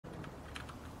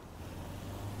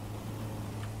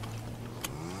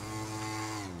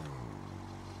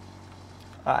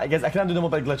I guess I cannot do the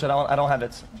moped glitch. I don't have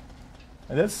it.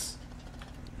 Like this.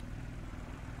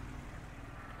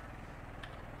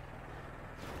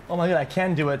 Oh my god, I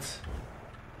can do it.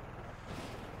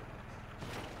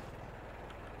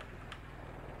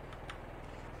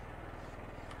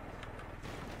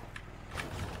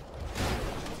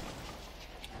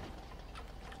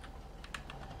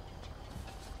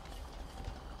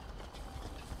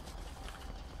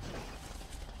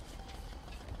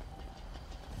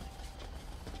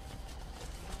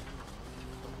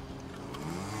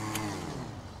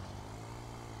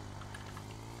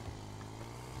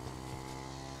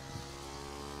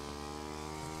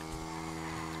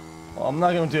 Well, I'm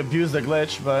not going to abuse the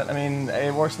glitch, but I mean,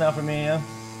 it works now for me, yeah.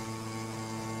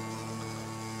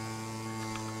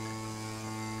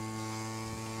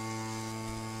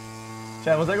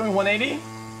 Chat, was I going 180?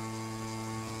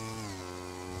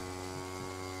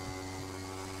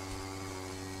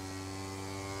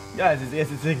 Guys,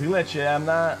 it's a glitch, yeah, I'm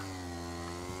not...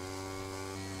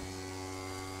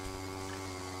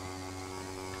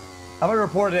 I've already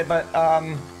reported it, but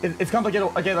it's complicated,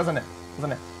 okay, doesn't it?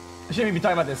 I shouldn't even be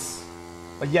talking about this.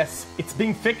 But yes, it's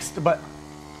being fixed, but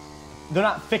they're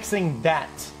not fixing that.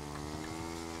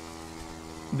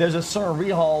 There's a certain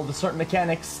rehaul, the certain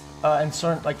mechanics, and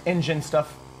certain like engine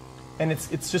stuff, and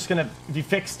it's just gonna be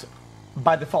fixed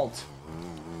by default.